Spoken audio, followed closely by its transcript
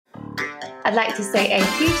I'd like to say a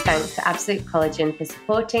huge thanks to Absolute Collagen for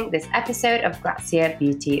supporting this episode of Grazia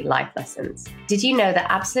Beauty Life Lessons. Did you know that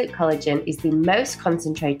Absolute Collagen is the most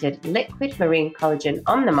concentrated liquid marine collagen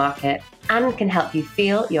on the market and can help you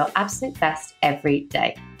feel your absolute best every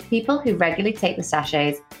day? People who regularly take the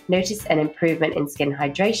sachets notice an improvement in skin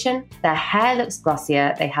hydration, their hair looks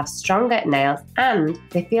glossier, they have stronger nails, and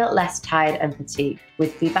they feel less tired and fatigued.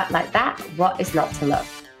 With feedback like that, what is not to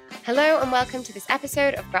love? Hello and welcome to this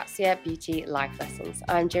episode of Grazia Beauty Life Lessons.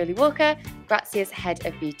 I'm Jolie Walker, Grazia's Head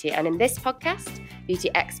of Beauty, and in this podcast,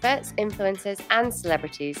 beauty experts, influencers and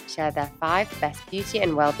celebrities share their 5 best beauty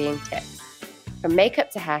and well-being tips. From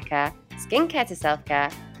makeup to haircare, skincare to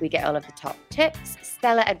self-care, we get all of the top tips,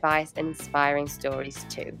 stellar advice and inspiring stories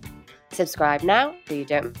too. Subscribe now so you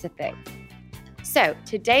don't miss a thing. So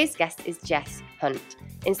today's guest is Jess Hunt,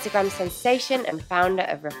 Instagram sensation and founder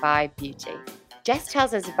of Revive Beauty. Jess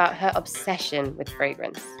tells us about her obsession with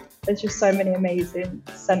fragrance. There's just so many amazing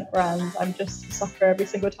scent brands. I'm just a sucker every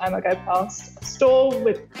single time I go past a store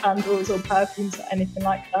with candles or perfumes or anything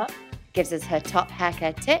like that. Gives us her top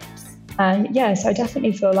haircare tips. And so I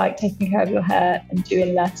definitely feel like taking care of your hair and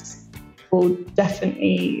doing less will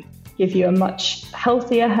definitely give you a much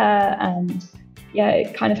healthier hair. And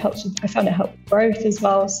it kind of helps I found it helped growth as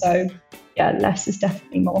well. So less is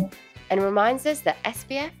definitely more. And reminds us that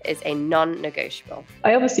SPF is a non-negotiable.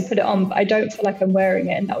 I obviously put it on, but I don't feel like I'm wearing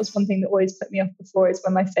it. And that was one thing that always put me off before, is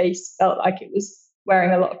when my face felt like it was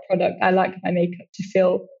wearing a lot of product. I like my makeup to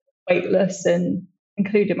feel weightless, and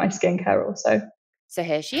including my skincare also. So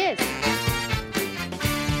here she is.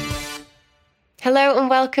 Hello and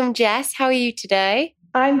welcome, Jess. How are you today?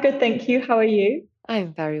 I'm good, thank you. How are you?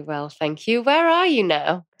 I'm very well, thank you. Where are you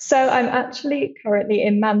now? So I'm actually currently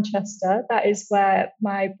in Manchester. That is where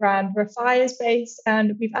my brand Revive is based.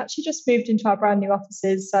 And we've actually just moved into our brand new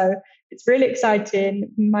offices. So it's really exciting.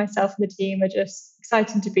 Myself and the team are just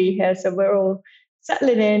excited to be here. So we're all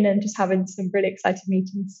settling in and just having some really exciting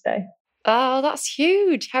meetings today. Oh, that's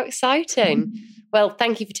huge. How exciting. Well,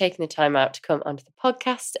 thank you for taking the time out to come onto the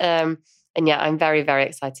podcast. I'm very, very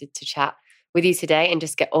excited to chat with you today and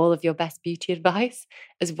just get all of your best beauty advice,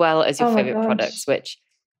 as well as your favorite products, which,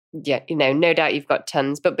 no doubt you've got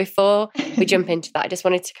tons. But before we jump into that, I just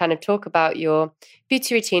wanted to kind of talk about your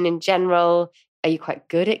beauty routine in general. Are you quite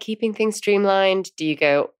good at keeping things streamlined? Do you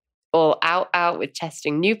go all out with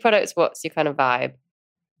testing new products? What's your kind of vibe?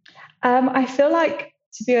 I feel like,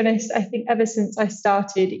 to be honest, I think ever since I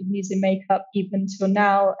started using makeup, even till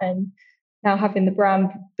now, and now having the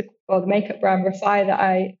makeup brand Revive that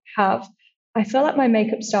I have, I feel like my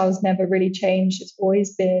makeup style has never really changed. It's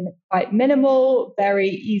always been quite minimal, very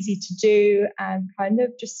easy to do, and kind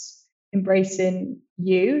of just embracing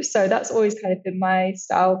you. So that's always kind of been my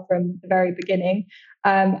style from the very beginning.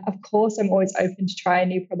 Of course, I'm always open to trying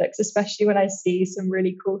new products, especially when I see some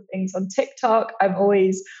really cool things on TikTok. I'm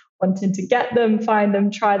always wanting to get them, find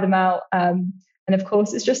them, try them out. And of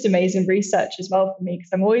course, it's just amazing research as well for me,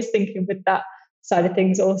 because I'm always thinking with that side of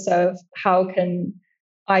things also of how can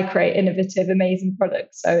I create innovative, amazing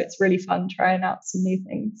products. So it's really fun trying out some new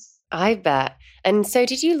things. I bet. And so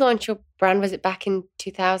did you launch your brand, was it back in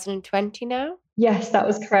 2020 now? Yes, that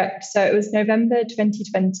was correct. So it was November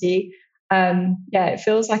 2020. It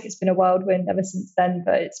feels like it's been a whirlwind ever since then,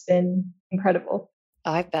 but it's been incredible.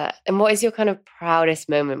 I bet. And what is your kind of proudest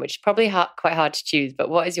moment, which is probably quite hard to choose, but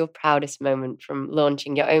what is your proudest moment from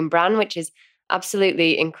launching your own brand, which is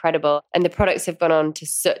absolutely incredible? And the products have gone on to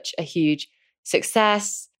such a huge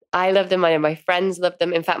success. I love them. I know my friends love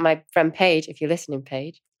them. In fact, my friend Paige, if you're listening,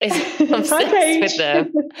 Paige, is obsessed with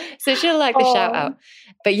them. So she'll like the shout out.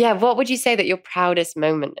 But what would you say that your proudest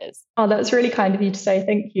moment is? Oh, that's really kind of you to say.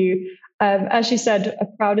 Thank you. As you said, a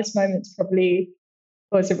proudest moment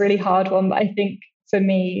was a really hard one. But I think for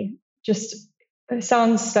me, just, it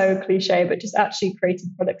sounds so cliche, but just actually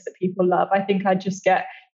creating products that people love. I think I just get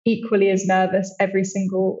equally as nervous every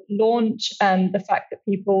single launch, and the fact that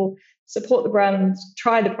people support the brand,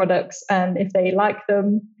 try the products, and if they like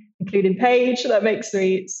them, including Paige, that makes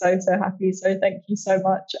me so happy. So thank you so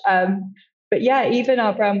much. But even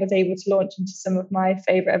our brand was able to launch into some of my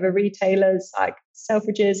favorite ever retailers like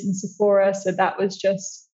Selfridges and Sephora. So that was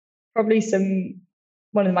just probably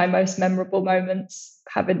one of my most memorable moments,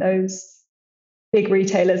 having those big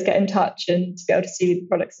retailers get in touch and to be able to see the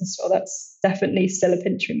products in store. That's definitely still a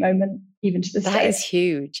pinch me moment, even to this day. That is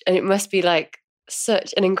huge. And it must be like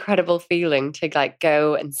such an incredible feeling to like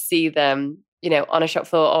go and see them, on a shop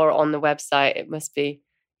floor or on the website. It must be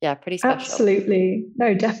Yeah, pretty special. Absolutely.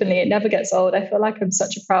 No, definitely. It never gets old. I feel like I'm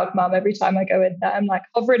such a proud mum every time I go in there. I'm like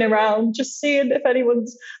hovering around, just seeing if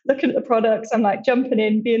anyone's looking at the products. I'm like jumping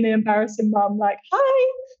in, being the embarrassing mum, like,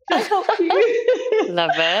 hi, can I help you?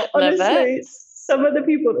 Love it. Honestly, some of the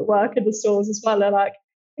people that work in the stores as well are like,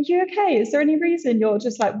 are you okay? Is there any reason you're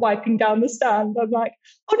just like wiping down the stand? I'm like,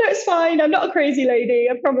 oh no, it's fine. I'm not a crazy lady,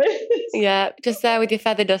 I promise. Yeah, just there with your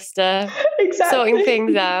feather duster, Exactly. sorting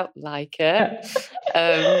things out. Like it.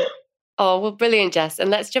 Yeah. Oh, well, brilliant, Jess. And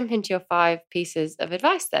let's jump into your 5 pieces of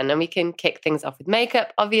advice then. And we can kick things off with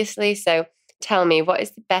makeup, obviously. So tell me, what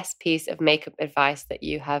is the best piece of makeup advice that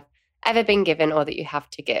you have ever been given or that you have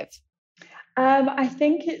to give? I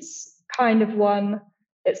think it's kind of one,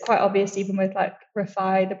 it's quite obvious even with like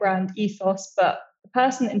Refi, the brand ethos, but the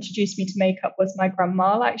person that introduced me to makeup was my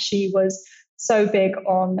grandma. Like she was so big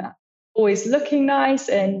on always looking nice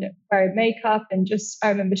and wearing makeup. And just, I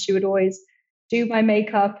remember she would always do my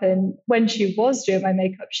makeup. And when she was doing my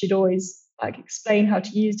makeup, she'd always like explain how to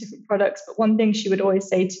use different products. But one thing she would always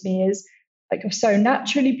say to me is like, you're so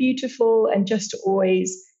naturally beautiful, and just to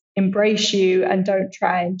always embrace you and don't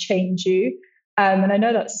try and change you. And I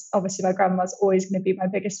know that's obviously my grandma's always going to be my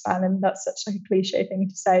biggest fan, and that's such like a cliche thing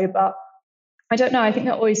to say, but I don't know. I think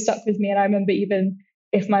that always stuck with me. And I remember even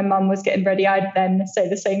if my mum was getting ready, I'd then say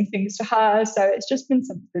the same things to her. So it's just been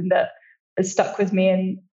something that has stuck with me.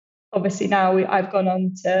 And obviously now I've gone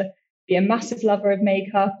on to be a massive lover of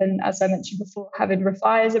makeup. And as I mentioned before, having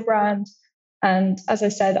Refi as a brand. And as I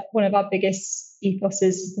said, one of our biggest ethos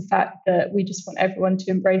is the fact that we just want everyone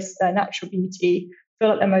to embrace their natural beauty, feel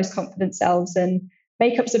like their most confident selves. And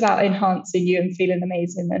makeup's about enhancing you and feeling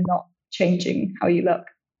amazing and not changing how you look.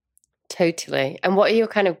 Totally. And what are your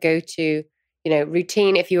kind of go-to,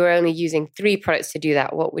 routine? If you were only using 3 products to do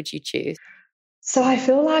that, what would you choose? So I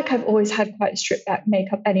feel like I've always had quite a stripped back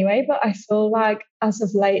makeup anyway, but I feel like as of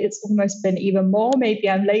late, it's almost been even more. Maybe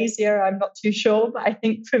I'm lazier, I'm not too sure. But I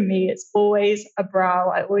think for me, it's always a brow.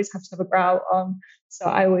 I always have to have a brow on. So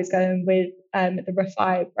I always go in with the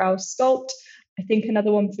Refi Brow Sculpt. I think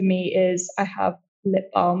another one for me is I have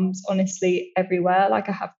lip balms, honestly, everywhere. Like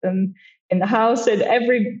I have them in the house, in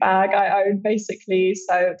every bag I own, basically.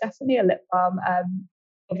 So definitely a lip balm.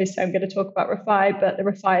 Obviously, I'm going to talk about Refi, but the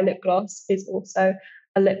Refi lip gloss is also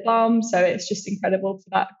a lip balm. So it's just incredible for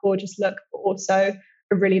that gorgeous look, but also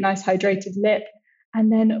a really nice hydrated lip. And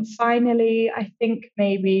then finally, I think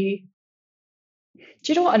maybe,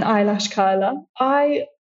 do you know what? An eyelash curler. I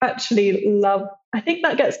actually love, I think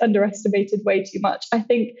that gets underestimated way too much. I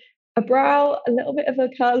think a brow, a little bit of a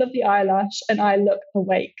curl of the eyelash, and I look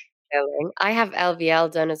awake. I have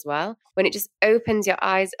LVL done as well, when it just opens your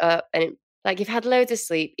eyes up and like you've had loads of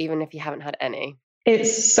sleep, even if you haven't had any.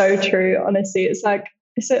 It's so true, honestly.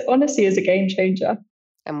 Honestly is a game changer.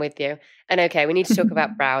 I'm with you. And okay, we need to talk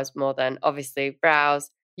about brows more than obviously brows,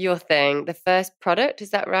 your thing. The first product, is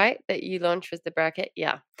that right, that you launched was the brow kit?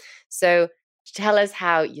 Yeah. So tell us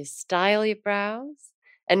how you style your brows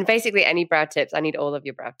and basically any brow tips. I need all of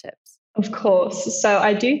your brow tips. Of course. So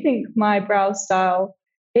I do think my brow style,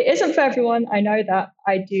 it isn't for everyone. I know that.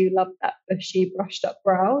 I do love that bushy, brushed up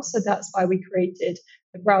brow. So that's why we created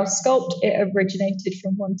the Brow Sculpt. It originated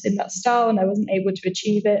from wanting that style and I wasn't able to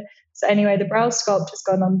achieve it. So anyway, the Brow Sculpt has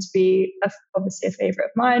gone on to be obviously a favorite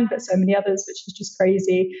of mine, but so many others, which is just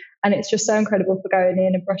crazy. And it's just so incredible for going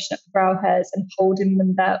in and brushing up the brow hairs and holding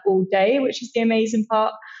them there all day, which is the amazing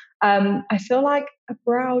part. I feel like a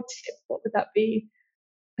brow tip, what would that be?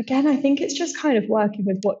 Again, I think it's just kind of working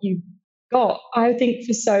with what you've got. I think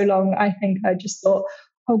for so long, I think I just thought,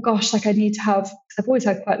 oh gosh, like I need to have, because I've always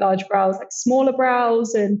had quite large brows, like smaller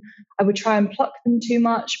brows, and I would try and pluck them too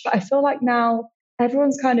much. But I feel like now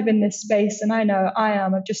everyone's kind of in this space, and I know I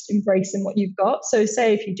am, of just embracing what you've got. So,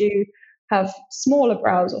 say if you do have smaller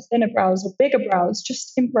brows or thinner brows or bigger brows,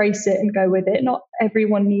 just embrace it and go with it. Not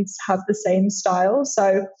everyone needs to have the same style.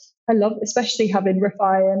 So, I love, especially having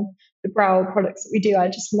Refi and the brow products that we do. I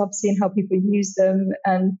just love seeing how people use them.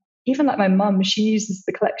 And even like my mum, she uses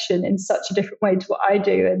the collection in such a different way to what I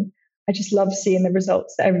do. And I just love seeing the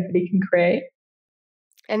results that everybody can create.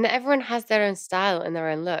 And that everyone has their own style and their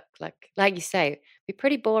own look. Like you say, it'd be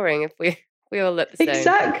pretty boring if we all look the same.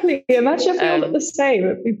 Exactly. Imagine if we all look the same.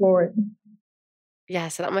 It'd be boring. Yeah,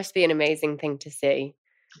 so that must be an amazing thing to see.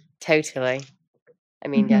 Totally. I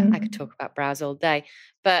mean, yeah, I could talk about brows all day,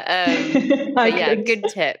 but yeah, good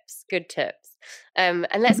tips. And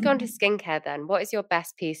let's go on to skincare then. What is your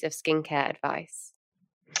best piece of skincare advice?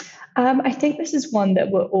 I think this is one that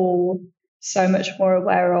we're all so much more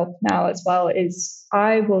aware of now as well, is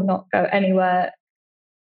I will not go anywhere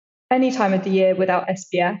any time of the year without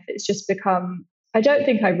SPF. It's just become I don't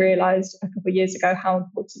think I realized a couple of years ago how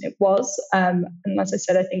important it was. And as I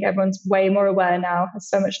said, I think everyone's way more aware now, has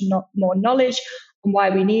so much more knowledge on why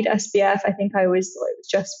we need SPF. I think I always thought it was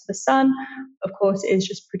just for the sun. Of course, it is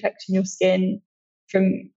just protecting your skin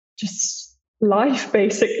from just life,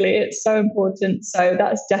 basically. It's so important. So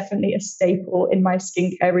that's definitely a staple in my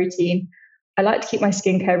skincare routine. I like to keep my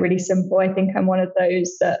skincare really simple. I think I'm one of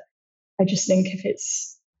those that I just think if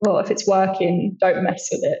it's working, don't mess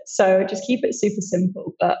with it. So just keep it super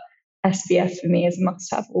simple. But SPF for me is a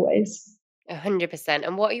must have always. 100%.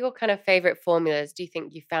 And what are your kind of favorite formulas? Do you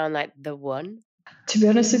think you found like the one? To be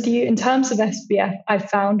honest with you, in terms of SPF, I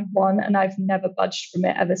found one and I've never budged from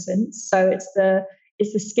it ever since. So it's the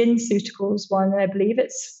SkinCeuticals one, and I believe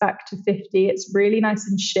it's Factor 50. It's really nice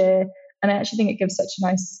and sheer, and I actually think it gives such a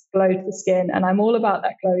nice glow to the skin. And I'm all about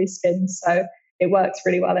that glowy skin, so it works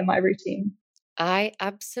really well in my routine. I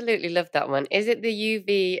absolutely love that one. Is it the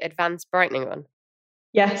UV Advanced Brightening one?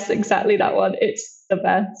 Yes, exactly that one. It's the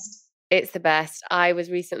best. It's the best. I was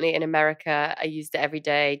recently in America. I used it every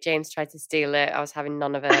day. James tried to steal it. I was having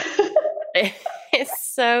none of it. It's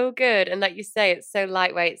so good. And like you say, it's so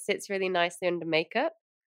lightweight. It sits really nicely under makeup.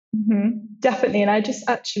 Mm-hmm. Definitely. And I just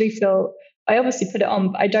actually feel, I obviously put it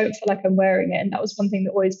on, but I don't feel like I'm wearing it. And that was one thing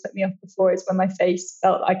that always put me off before, is when my face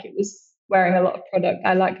felt like it was wearing a lot of product.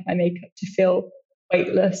 I like my makeup to feel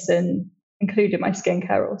weightless, and included my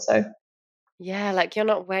skincare also. Yeah, like you're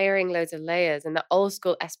not wearing loads of layers, and the old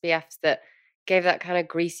school SPFs that gave that kind of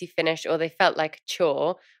greasy finish, or they felt like a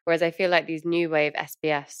chore. Whereas I feel like these new wave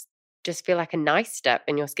SPFs just feel like a nice step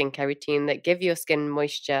in your skincare routine that give your skin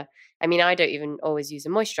moisture. I mean, I don't even always use a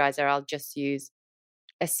moisturizer. I'll just use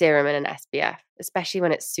a serum and an SPF, especially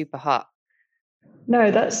when it's super hot. No,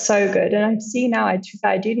 that's so good. And I see now, I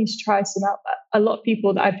do need to try some out. A lot of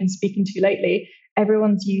people that I've been speaking to lately,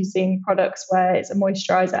 everyone's using products where it's a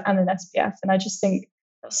moisturizer and an SPF. And I just think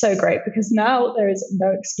that's so great, because now there is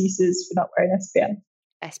no excuses for not wearing SPF.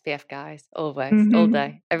 SPF guys, always, all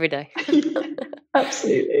day, every day.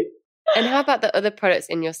 Absolutely. And how about the other products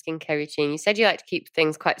in your skincare routine? You said you like to keep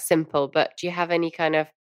things quite simple, but do you have any kind of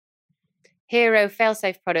hero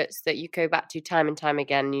fail-safe products that you go back to time and time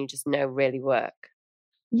again and you just know really work?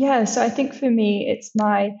 Yeah, so I think for me, it's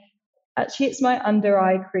my under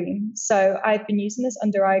eye cream. So I've been using this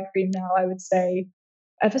under eye cream now, I would say,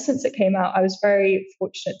 ever since it came out. I was very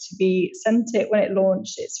fortunate to be sent it when it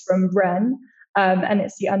launched. It's from Ren, and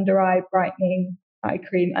it's the under eye brightening eye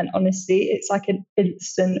cream. And honestly, it's like an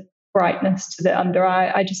instant brightness to the under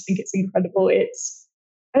eye. I just think it's incredible.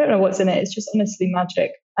 I don't know what's in it. It's just honestly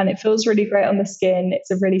magic. And it feels really great on the skin. It's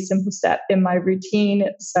a really simple step in my routine.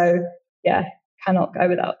 So yeah, cannot go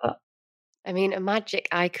without that. I mean, a magic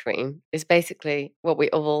eye cream is basically what we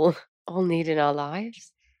all need in our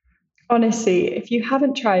lives. Honestly, if you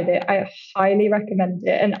haven't tried it, I highly recommend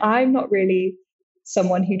it. And I'm not really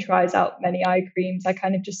someone who tries out many eye creams. I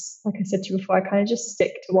kind of just, like I said to you before, I kind of just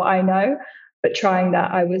stick to what I know. But trying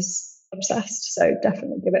that, I was obsessed. So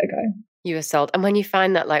definitely give it a go. You were sold. And when you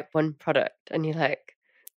find that like one product and you're like,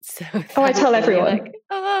 so oh, I tell everyone. Like,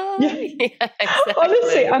 oh, yeah. Exactly.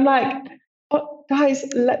 Honestly, I'm like, oh, guys,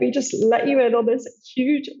 let me just let you in on this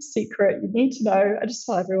huge secret you need to know. I just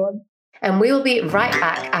tell everyone. And we will be right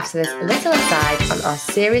back after this little aside on our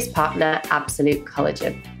series partner, Absolute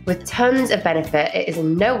Collagen. With tons of benefit, it is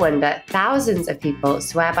no wonder thousands of people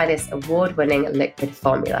swear by this award-winning liquid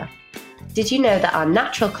formula. Did you know that our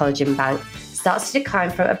natural collagen bank starts to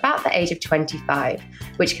decline from about the age of 25,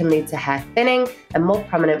 which can lead to hair thinning and more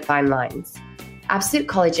prominent fine lines? Absolute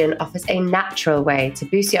Collagen offers a natural way to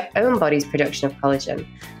boost your own body's production of collagen,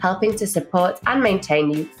 helping to support and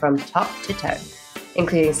maintain you from top to toe,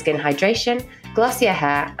 including skin hydration, glossier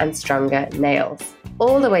hair, and stronger nails.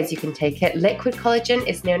 All the ways you can take it, liquid collagen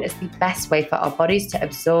is known as the best way for our bodies to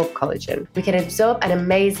absorb collagen. We can absorb an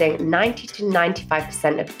amazing 90 to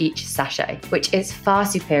 95% of each sachet, which is far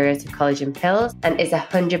superior to collagen pills and is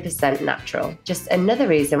 100% natural. Just another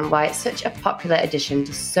reason why it's such a popular addition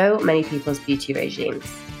to so many people's beauty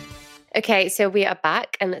regimes. Okay, so we are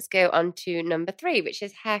back and let's go on to number 3, which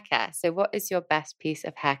is hair care. So what is your best piece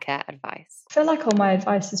of hair care advice? I feel like all my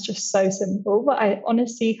advice is just so simple, but I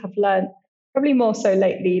honestly have learned, probably more so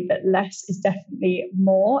lately, that less is definitely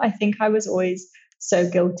more. I think I was always so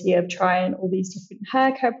guilty of trying all these different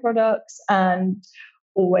hair care products and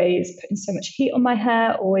always putting so much heat on my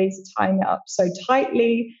hair, always tying it up so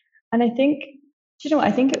tightly. And I think,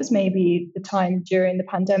 I think it was maybe the time during the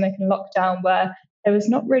pandemic and lockdown where there was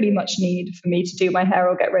not really much need for me to do my hair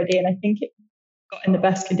or get ready. And I think it got in the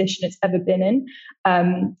best condition it's ever been in.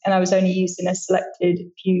 And I was only using a selected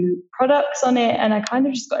few products on it. And I kind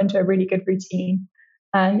of just got into a really good routine.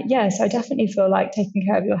 And yeah, so I definitely feel like taking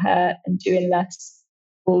care of your hair and doing less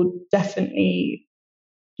will definitely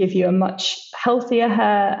give you a much healthier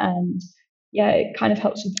hair. And yeah, it kind of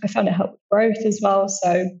helps with, I found it helped with growth as well.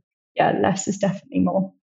 So yeah, less is definitely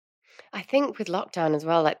more. I think with lockdown as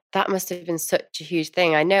well, like that must have been such a huge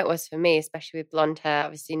thing. I know it was for me, especially with blonde hair,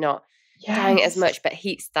 obviously not dyeing it as Yes. much, but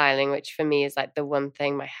heat styling, which for me is like the one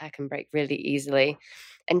thing my hair can break really easily.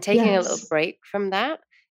 And taking a little Yes. break from that,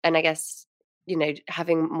 and I guess,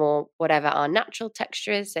 having more whatever our natural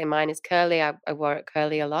texture is, say mine is curly, I wore it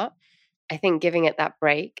curly a lot. I think giving it that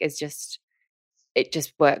break is it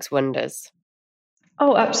just works wonders.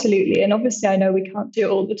 Oh, absolutely. And obviously, I know we can't do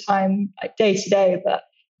it all the time, like day to day, but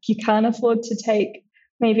if you can afford to take,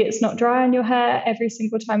 maybe it's not dry on your hair every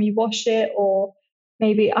single time you wash it, or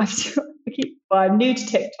maybe I'm new to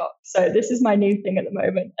TikTok, so this is my new thing at the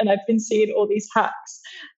moment, and I've been seeing all these hacks,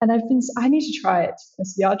 and I need to try it.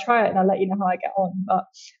 So I'll try it and I'll let you know how I get on. But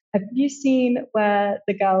have you seen where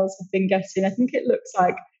the girls have been getting? I think it looks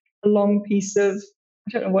like a long piece of,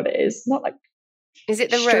 I don't know what it is, not like Is it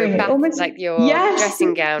the robe string. It bath, almost, like your yes,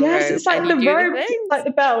 dressing gown yes, robe, it's like and the you do the robe, it's things? like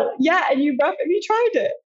the belt. Yeah, and you rub. Have you tried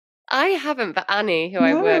it? I haven't, but Annie, who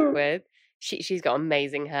I work No. with, she's got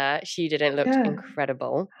amazing hair. She did it, looked Yeah.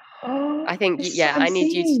 incredible. Oh, I think, yeah, I'm I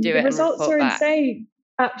need you to seeing do the it and results report are back. insane.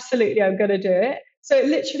 Absolutely, I'm gonna do it. So it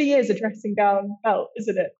literally is a dressing gown belt,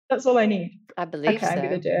 isn't it? That's all I need. I believe Okay, I'm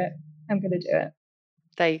gonna so. do it. I'm gonna do it.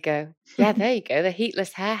 There you go. Yeah, there you go. The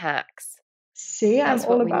heatless hair hacks. See, I'm That's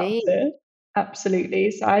all what we about need. it.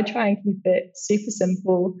 Absolutely. So I try and keep it super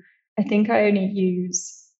simple. I think I only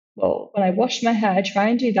use, well, when I wash my hair, I try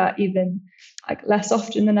and do that even like less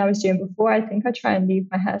often than I was doing before. I think I try and leave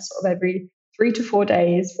my hair sort of every 3 to 4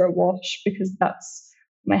 days for a wash, because that's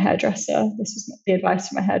my hairdresser. This is the advice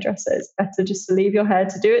from my hairdresser. It's better just to leave your hair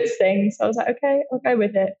to do its thing. So I was like, okay, I'll go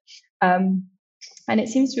with it. Um, and it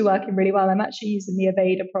seems to be working really well. I'm actually using the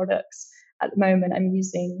Aveda products at the moment. I'm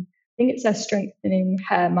using, I think it's their strengthening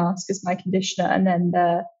hair mask as my conditioner, and then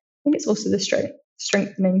I think it's also the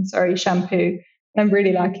strengthening, shampoo. And I'm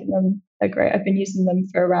really liking them. They're great. I've been using them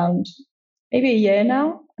for around maybe a year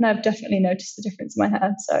now, and I've definitely noticed the difference in my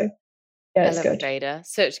hair. So yeah, I it's love good. Aveda.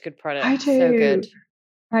 Such good I product. So do. good.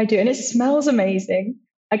 I do. And it smells amazing.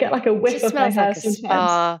 I get like a It whiff just of my smells hair like a sometimes.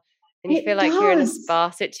 spa, and you feel It like you're in a does. spa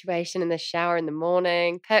situation in the shower in the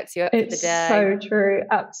morning, perks you up for the It's day. so true.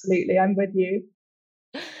 Absolutely. I'm with you.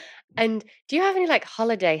 And do you have any like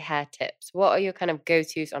holiday hair tips? What are your kind of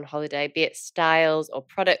go-tos on holiday, be it styles or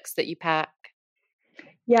products that you pack?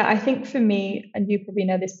 Yeah, I think for me, and you probably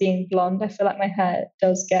know this being blonde, I feel like my hair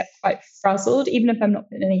does get quite frazzled, even if I'm not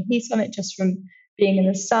putting any heat on it, just from being in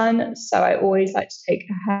the sun. So I always like to take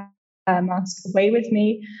a hair mask away with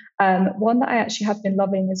me. One that I actually have been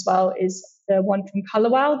loving as well is the one from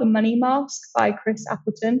Colorwell, the Money Mask by Chris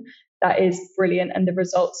Appleton. That is brilliant, and the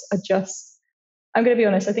results are just, I'm going to be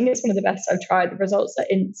honest, I think it's one of the best I've tried. The results are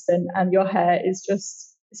instant, and your hair is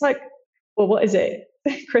just, it's like, well, what is it?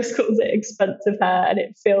 Chris calls it expensive hair, and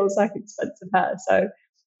it feels like expensive hair. So,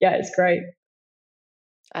 yeah, it's great.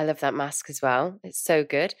 I love that mask as well. It's so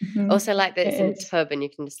good. Mm-hmm. Also like that It it's in a is. tub and you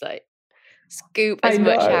can just like scoop I as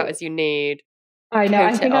much out know. as you need, I know. I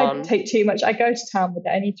coat it think I on. take too much. I go to town with it.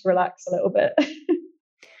 I need to relax a little bit.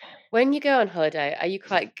 When you go on holiday, are you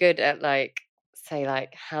quite good at like, say,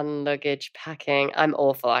 like hand luggage packing? I'm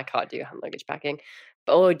awful. I can't do hand luggage packing.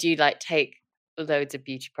 Or do you like take loads of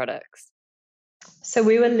beauty products? So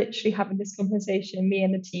we were literally having this conversation, me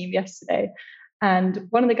and the team yesterday, and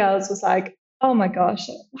one of the girls was like, "Oh my gosh,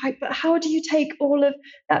 like, but how do you take all of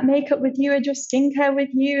that makeup with you and your skincare with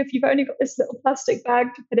you if you've only got this little plastic bag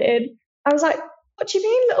to put it in?" I was like, "What do you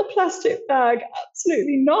mean, little plastic bag?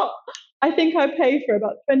 Absolutely not. I think I pay for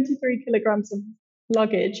about 23 kilograms of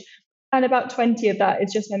luggage, and about 20 of that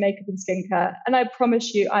is just my makeup and skincare. And I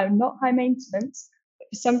promise you, I'm not high maintenance. But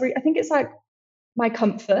for some reason, I think it's like my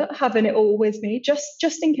comfort having it all with me,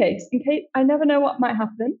 just in case I never know what might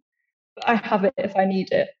happen, but I have it if I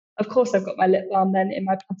need it. Of course, I've got my lip balm then in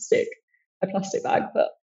my plastic bag, but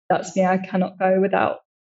that's me. I cannot go without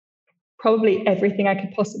probably everything I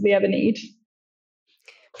could possibly ever need.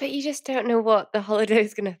 But you just don't know what the holiday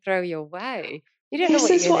is going to throw your way. You don't know This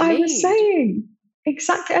what is you're what going to I was need. saying.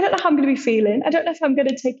 Exactly. I don't know how I'm going to be feeling. I don't know if I'm going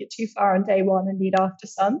to take it too far on day one and need after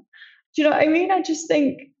sun. Do you know what I mean? I just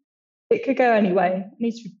think it could go anyway. I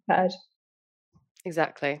need to be prepared.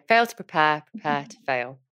 Exactly. Fail to prepare, prepare to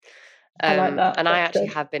fail. I like that. And I That's actually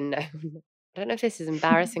good. have been known, I don't know if this is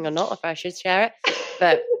embarrassing or not, if I should share it,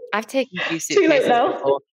 but I've taken 2 Too late suitcases now.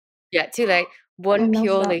 before. Yeah, too late. I One love that.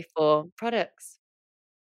 purely for products.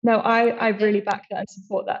 No, I That's it. really back that and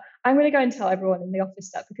support that. I'm going to go and tell everyone in the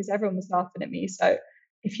office that, because everyone was laughing at me. So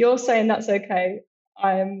if you're saying that's okay,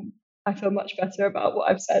 I feel much better about what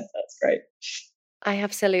I've said. That's great. I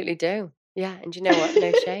absolutely do. Yeah, and you know what?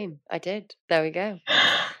 No shame. I did. There we go.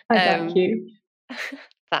 I back Um, you.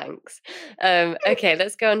 Thanks. Okay,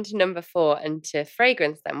 let's go on to number 4 and to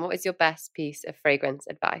fragrance then. What is your best piece of fragrance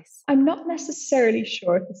advice? I'm not necessarily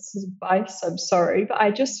sure if this is advice, I'm sorry, but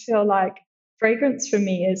I just feel like fragrance for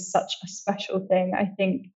me is such a special thing. I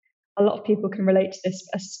think a lot of people can relate to this.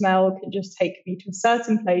 A smell can just take me to a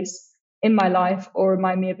certain place in my life or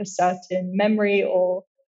remind me of a certain memory, or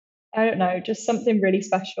I don't know, just something really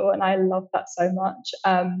special. And I love that so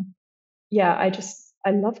much. Yeah,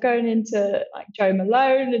 I love going into like Jo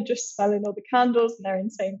Malone and just smelling all the candles and their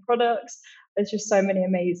insane products. There's just so many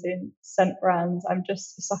amazing scent brands. I'm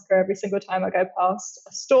just a sucker every single time I go past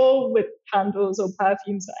a store with candles or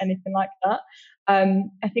perfumes or anything like that.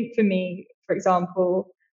 I think for me, for example,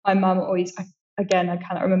 my mum always, again, I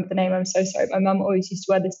cannot remember the name, I'm so sorry. My mum always used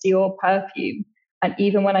to wear this Dior perfume. And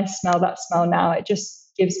even when I smell that smell now, it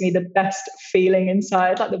just gives me the best feeling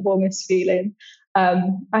inside, like the warmest feeling.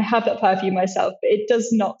 I have that perfume myself, but it does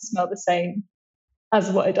not smell the same as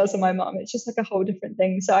what it does on my mum. It's just like a whole different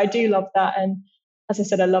thing. So I do love that. And as I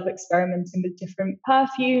said, I love experimenting with different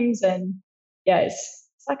perfumes. And yeah, it's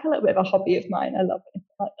like a little bit of a hobby of mine. I love it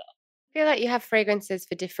like that. I feel like you have fragrances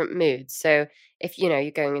for different moods. So if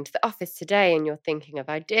you're going into the office today and you're thinking of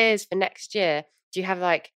ideas for next year, do you have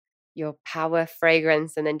like your power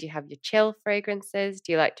fragrance and then do you have your chill fragrances?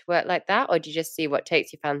 Do you like to work like that, or do you just see what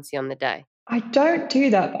takes your fancy on the day? I don't do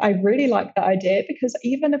that, but I really like that idea because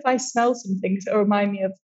even if I smell some things, it'll remind me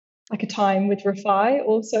of like a time with Rafai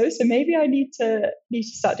also. So maybe I need to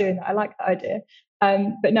start doing that. I like that idea.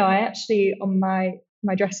 But no, I actually on my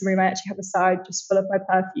dressing room, I actually have a side just full of my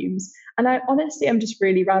perfumes. And I honestly am just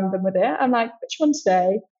really random with it. I'm like, which one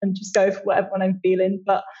today? And just go for whatever one I'm feeling.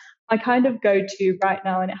 But my kind of go-to right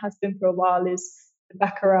now, and it has been for a while, is the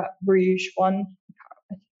Baccarat Rouge one.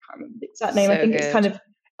 I can't remember the exact name. I So think it's kind good. of,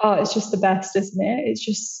 oh, it's just the best, isn't it? It's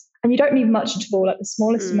just, and you don't need much at all. Like the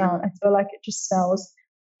smallest amount, Mm. I feel like it just smells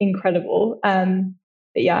incredible.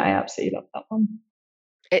 But yeah, I absolutely love that one.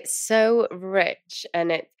 It's so rich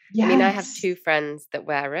and I mean, I have Yes. 2 friends that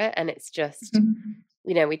wear it and it's just,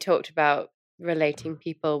 Mhm. we talked about relating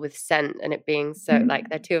people with scent and it being so like Mhm.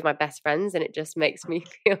 they're 2 of my best friends and it just makes me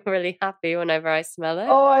feel really happy whenever I smell it.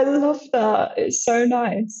 Oh, I love that. It's so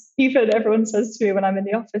nice. Even everyone says to me when I'm in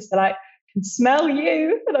the office, they're like, I can smell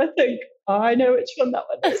you. And I think, oh, I know which one that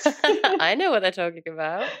one is. I know what they're talking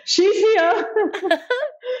about. She's here.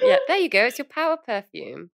 Yeah, there you go. It's your power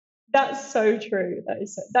perfume. That's so true. That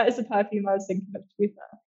is the perfume I was thinking of, to be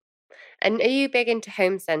fair. And are you big into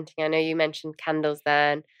home scenting? I know you mentioned candles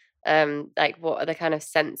then. Like what are the kind of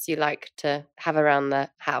scents you like to have around the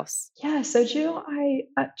house? Yeah, so do you know what I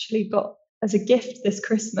actually got as a gift this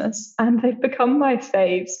Christmas? And they've become my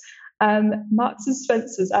faves. Marks and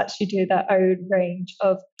Spencer's actually do their own range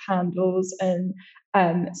of candles and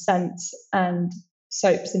scents and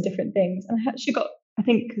soaps and different things. And I actually got, I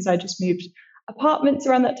think because I just moved apartments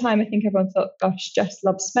around that time, I think everyone thought, gosh, Jess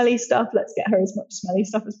loves smelly stuff. Let's get her as much smelly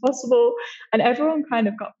stuff as possible. And everyone kind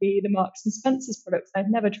of got me the Marks and Spencer's products. I've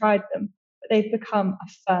never tried them, but they've become a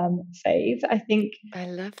firm fave. I think I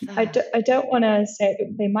love that. I don't want to say it,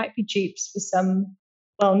 but they might be dupes for some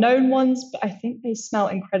well-known ones, but I think they smell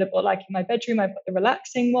incredible. Like in my bedroom, I've got the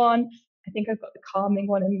relaxing one. I think I've got the calming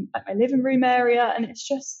one in like my living room area, and it's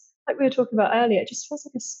just like we were talking about earlier. It just feels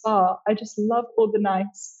like a spa. I just love all the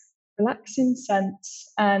nice, relaxing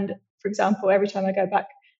scents. And for example, every time I go back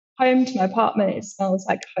home to my apartment, it smells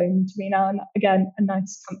like home to me now. And again, a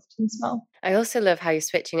nice, comforting smell. I also love how you're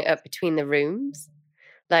switching it up between the rooms.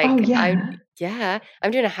 Oh Like yeah, yeah,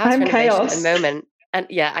 I'm doing a house I'm renovation at the chaos. moment. And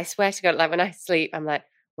yeah, I swear to God, like when I sleep, I'm like,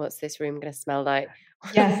 what's this room gonna smell like?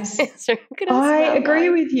 What's Yes. this room gonna I smell agree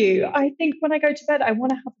like? with you. I think when I go to bed, I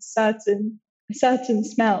want to have a certain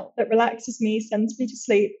smell that relaxes me, sends me to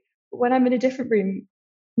sleep. But when I'm in a different room,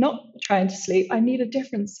 not trying to sleep, I need a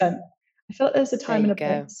different scent. I feel like there's a There time and you a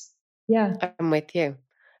go. place. Yeah, I'm with you.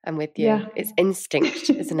 I'm with you. yeah, It's instinct,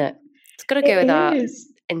 isn't it? It's got to go it with our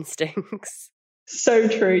is instincts. so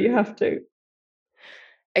true. You have to.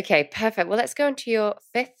 Okay, perfect. Well, let's go on to your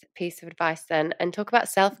 5th piece of advice then and talk about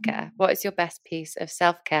self-care. What is your best piece of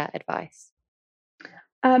self-care advice?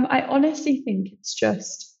 I honestly think it's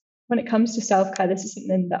just when it comes to self care, this is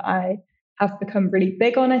something that I have become really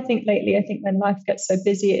big on. I think lately, I think when life gets so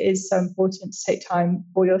busy, it is so important to take time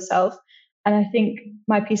for yourself. And I think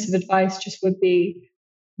my piece of advice just would be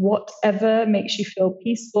whatever makes you feel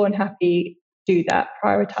peaceful and happy, do that,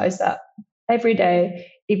 prioritize that every day,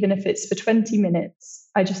 even if it's for 20 minutes.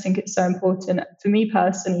 I just think it's so important. For me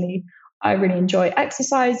personally, I really enjoy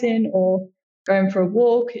exercising or going for a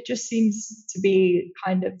walk. It just seems to be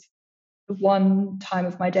kind of the one time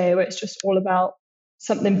of my day where it's just all about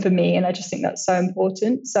something for me. And I just think that's so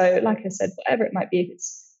important. So, like I said, whatever it might be, if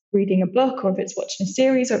it's reading a book or if it's watching a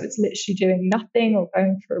series or if it's literally doing nothing or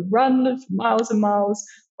going for a run for miles and miles,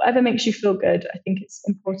 whatever makes you feel good, I think it's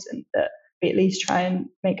important that we at least try and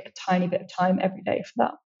make a tiny bit of time every day for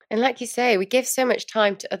that. And like you say, we give so much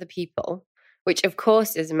time to other people, which of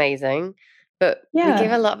course is amazing, but we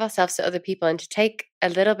give a lot of ourselves to other people, and to take a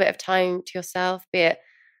little bit of time to yourself, be it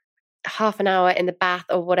half an hour in the bath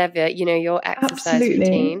or whatever, your exercise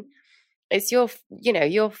routine, it's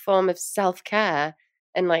your form of self-care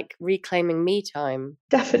and like reclaiming me time.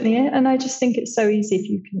 Definitely. And I just think it's so easy if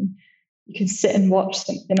you can sit and watch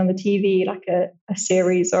something on the TV, like a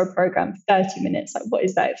series or a program for 30 minutes. Like, what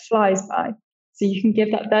is that? It flies by. So you can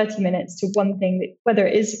give that 30 minutes to one thing, that, whether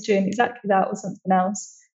it is doing exactly that or something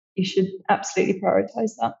else, you should absolutely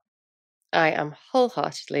prioritize that. I am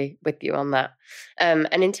wholeheartedly with you on that. And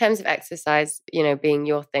in terms of exercise, being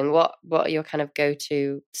your thing, what are your kind of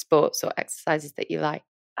go-to sports or exercises that you like?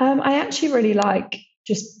 I actually really like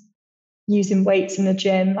just using weights in the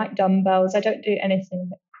gym, like dumbbells. I don't do anything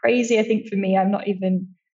crazy. I think for me, I'm not even,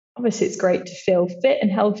 obviously it's great to feel fit and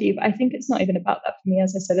healthy, but I think it's not even about that for me.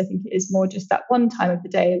 As I said, I think it is more just that one time of the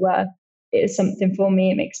day where it is something for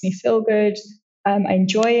me. It makes me feel good. I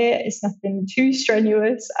enjoy it. It's nothing too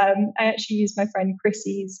strenuous. I actually use my friend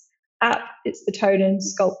Chrissy's app. It's the Tone and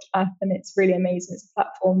Sculpt app, and it's really amazing. It's a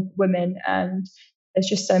platform for women, and there's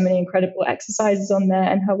just so many incredible exercises on there,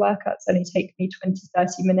 and her workouts only take me 20-30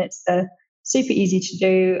 minutes. They're super easy to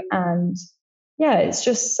do, and yeah, it's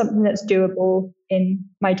just something that's doable in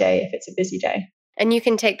my day if it's a busy day. And you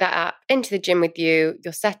can take that app into the gym with you,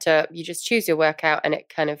 your setup, you just choose your workout and it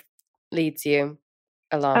kind of leads you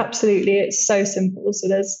along. Absolutely. It's so simple. So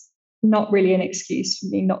there's not really an excuse for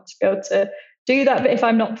me not to be able to do that. But if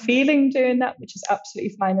I'm not feeling doing that, which is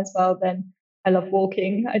absolutely fine as well, then I love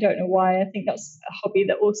walking. I don't know why. I think that's a hobby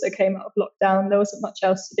that also came out of lockdown. There wasn't much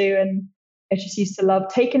else to do, and I just used to love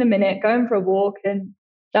taking a minute, going for a walk, and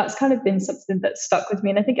that's kind of been something that's stuck with me.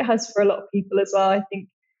 And I think it has for a lot of people as well. I think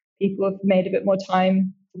people have made a bit more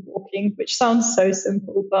time for walking, which sounds so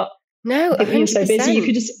simple, but no, when you're so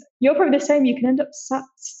busy, you're probably the same. You can end up sat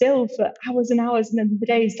still for hours and hours, and then the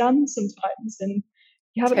day's done sometimes, and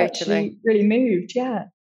you haven't actually really moved.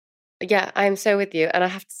 Yeah, I'm so with you. And I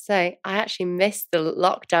have to say, I actually missed the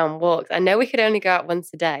lockdown walks. I know we could only go out once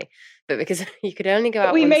a day, but because you could only go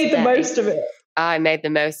out once a day. We made the most of it. I made the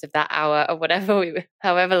most of that hour or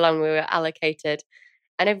however long we were allocated.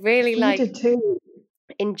 And I really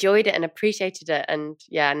enjoyed it and appreciated it. And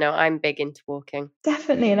yeah, no, I'm big into walking.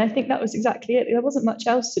 Definitely. And I think that was exactly it. There wasn't much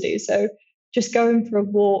else to do. So just going for a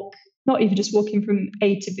walk, not even just walking from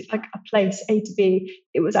A to B, like a place A to B,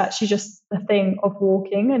 it was actually just the thing of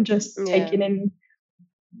walking and just taking in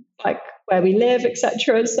like where we live,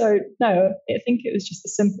 etc. So no, I think it was just the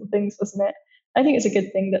simple things, wasn't it? I think it's a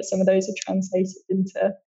good thing that some of those are translated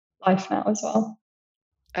into life now as well.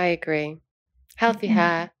 I agree. Healthy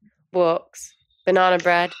hair, walks, banana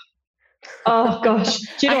bread. Oh gosh,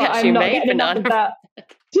 do you know what? I'm not getting enough of that.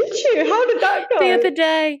 Did you? How did that go? The other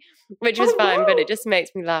day, which was fine, but it just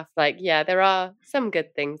makes me laugh. Like, yeah, there are some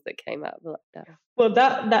good things that came out of lockdown. Well,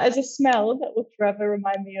 that is a smell that will forever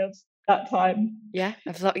remind me of that time. Yeah,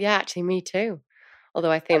 actually, me too.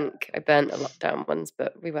 Although I think I burnt the lockdown ones,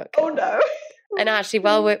 but we won't. Oh no. And actually,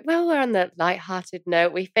 while we're on the light-hearted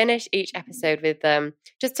note, we finish each episode with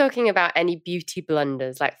just talking about any beauty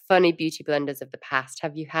blunders, like funny beauty blunders of the past.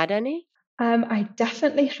 Have you had any? I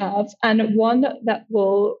definitely have, and one that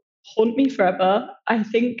will haunt me forever. I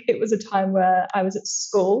think it was a time where I was at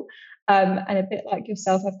school, and a bit like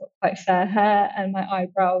yourself, I've got quite fair hair, and my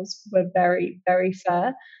eyebrows were very, very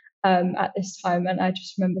fair at this time. And I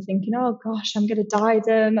just remember thinking, oh gosh, I'm going to dye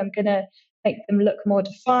them. I'm going to make them look more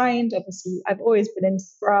defined. Obviously, I've always been into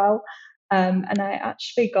the brow, and I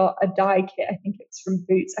actually got a dye kit. I think it's from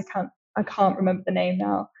Boots. I can't remember the name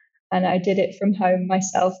now. And I did it from home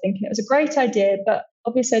myself, thinking it was a great idea, but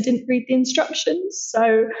obviously I didn't read the instructions.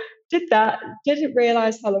 So did that, didn't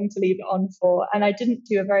realise how long to leave it on for. And I didn't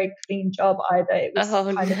do a very clean job either. It was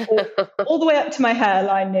of all the way up to my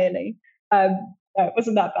hairline nearly. No, it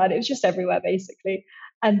wasn't that bad. It was just everywhere basically.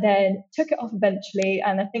 And then took it off eventually.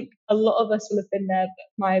 And I think a lot of us will have been there, but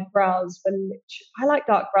my brows were literally, I like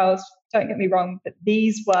dark brows, don't get me wrong, but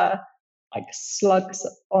these were like slugs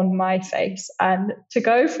on my face. And to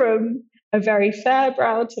go from a very fair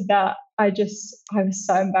brow to that, I was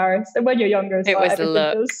so embarrassed. And when you're younger as well,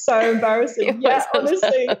 everything feels so embarrassing. Yeah,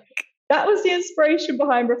 honestly, that was the inspiration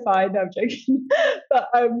behind Refine. No, I'm joking. But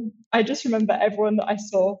I just remember everyone that I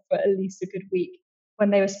saw for at least a good week,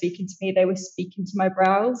 when they were speaking to me, they were speaking to my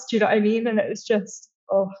brows. Do you know what I mean? And it was just,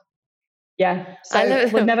 yeah. So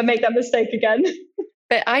we'll never make that mistake again.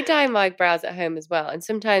 But I dye my brows at home as well. And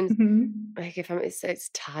sometimes, like if it's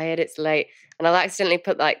tired, it's late, and I'll accidentally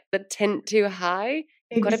put like the tint too high.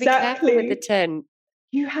 You've got to be careful with the tint.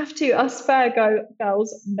 You have to. Us fair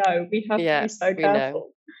girls, no, we have to be so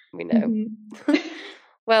careful. We know.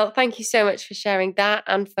 Well, thank you so much for sharing that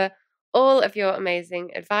and for all of your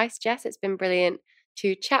amazing advice, Jess. It's been brilliant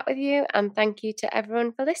to chat with you, and thank you to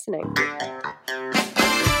everyone for listening.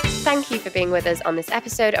 Thank you for being with us on this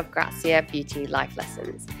episode of Grazia Beauty Life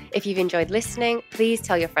Lessons. If you've enjoyed listening, please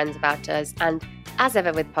tell your friends about us. And as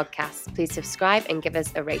ever with podcasts, please subscribe and give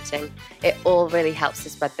us a rating. It all really helps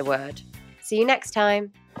to spread the word. See you next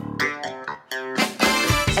time.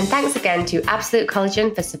 And thanks again to Absolute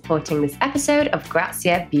Collagen for supporting this episode of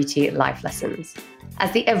Grazia Beauty Life Lessons.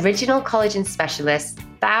 As the original collagen specialist,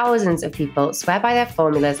 thousands of people swear by their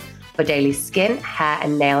formulas for daily skin, hair,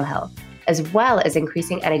 and nail health, as well as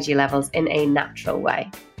increasing energy levels in a natural way.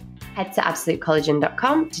 Head to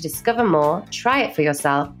absolutecollagen.com to discover more, try it for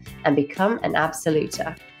yourself, and become an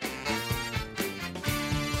absoluter.